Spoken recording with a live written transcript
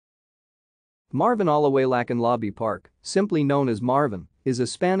Marvin Olawale Akinlabi Park, simply known as Marvin, is a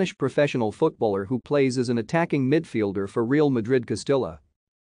Spanish professional footballer who plays as an attacking midfielder for Real Madrid Castilla.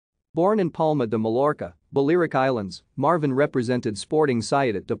 Born in Palma de Mallorca, Balearic Islands, Marvin represented Sporting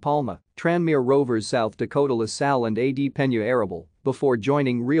Ciudad de Palma, Tranmere Rovers, South Dakota La Salle and AD Peña Arable before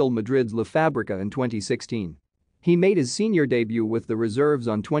joining Real Madrid's La Fábrica in 2016. He made his senior debut with the reserves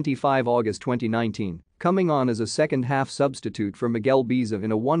on 25 August 2019, coming on as a second-half substitute for Miguel Biza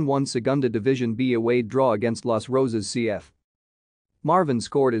in a 1-1 Segunda Division B away draw against Los Rosas CF. Marvin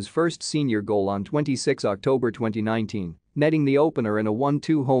scored his first senior goal on 26 October 2019, netting the opener in a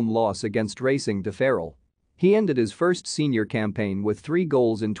 1-2 home loss against Racing de Ferrol. He ended his first senior campaign with 3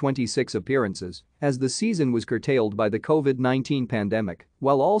 goals in 26 appearances, as the season was curtailed by the COVID-19 pandemic,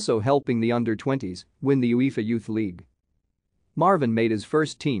 while also helping the under-20s win the UEFA Youth League. Marvin made his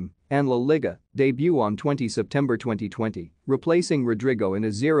first team and La Liga debut on 20 September 2020, replacing Rodrigo in a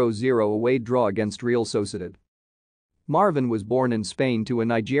 0-0 away draw against Real Sociedad. Marvin was born in Spain to a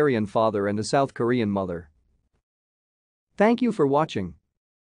Nigerian father and a South Korean mother. Thank you for watching.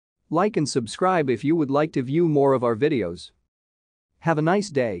 Like and subscribe if you would like to view more of our videos. Have a nice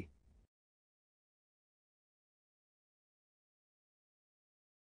day.